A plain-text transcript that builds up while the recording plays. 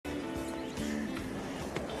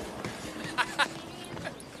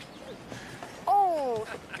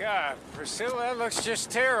God, Priscilla, that looks just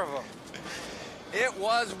terrible. It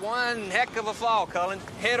was one heck of a fall, Cullen.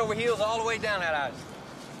 Head over heels all the way down that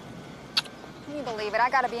ice. Can you believe it? I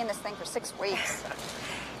gotta be in this thing for 6 weeks.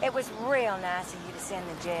 It was real nice of you to send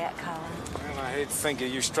the jet, Cullen. Well, I hate to think of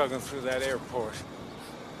you struggling through that airport.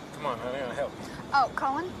 Come on, honey, I'll help you. Oh,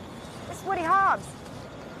 Cullen? This is Woody Hobbs.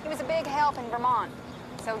 He was a big help in Vermont,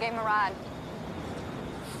 so we gave him a ride.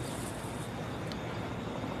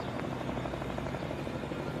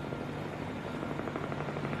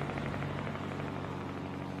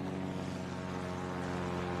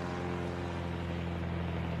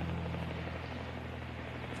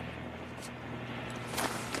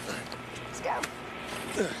 Go.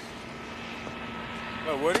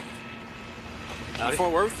 Hello, Woody. Howdy.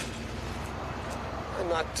 Fort Worth? I'm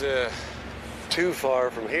not too far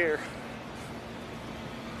from here.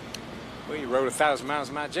 Well, you rode 1,000 miles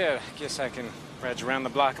in my jet. I guess I can ride you around the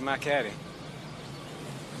block in my caddy.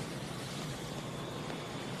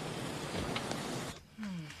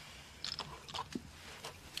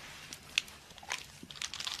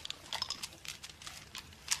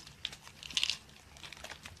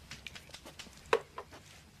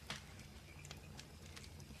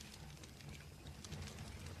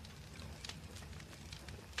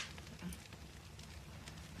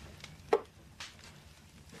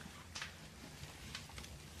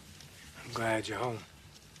 I'm glad you're home.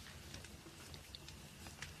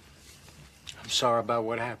 I'm sorry about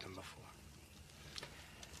what happened before.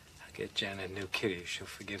 I'll get Janet a new kitty. She'll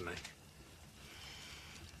forgive me.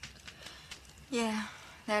 Yeah,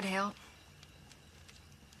 that'd help.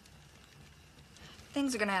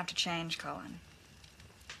 Things are gonna have to change, Cullen.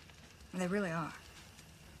 They really are.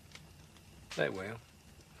 They will.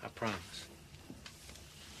 I promise.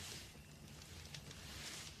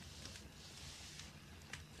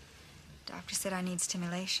 Doctor said I need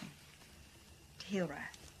stimulation to heal right.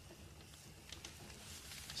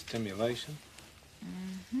 Stimulation?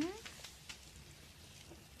 Mm-hmm.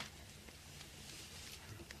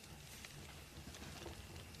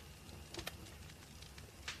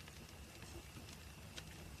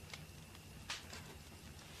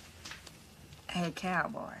 Hey,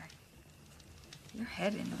 cowboy. You're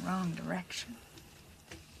headed in the wrong direction.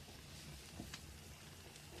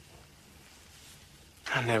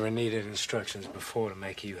 I never needed instructions before to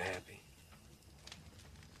make you happy.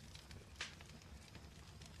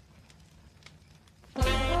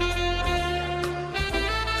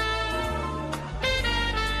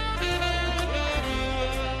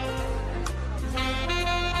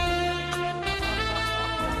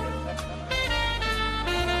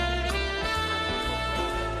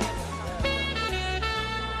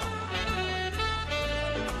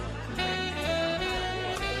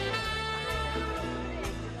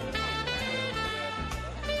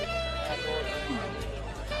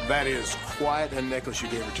 That is quite a necklace you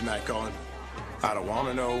gave her tonight, Colin. I don't want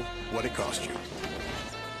to know what it cost you.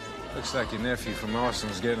 Looks like your nephew from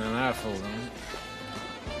Austin's getting an eyeful on it.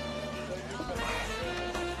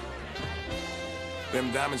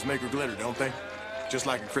 Them diamonds make her glitter, don't they? Just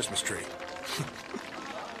like a Christmas tree.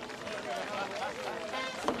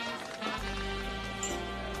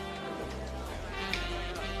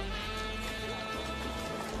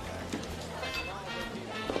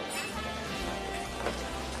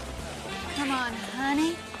 Come on,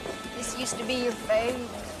 honey. This used to be your fave.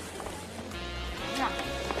 Mwah.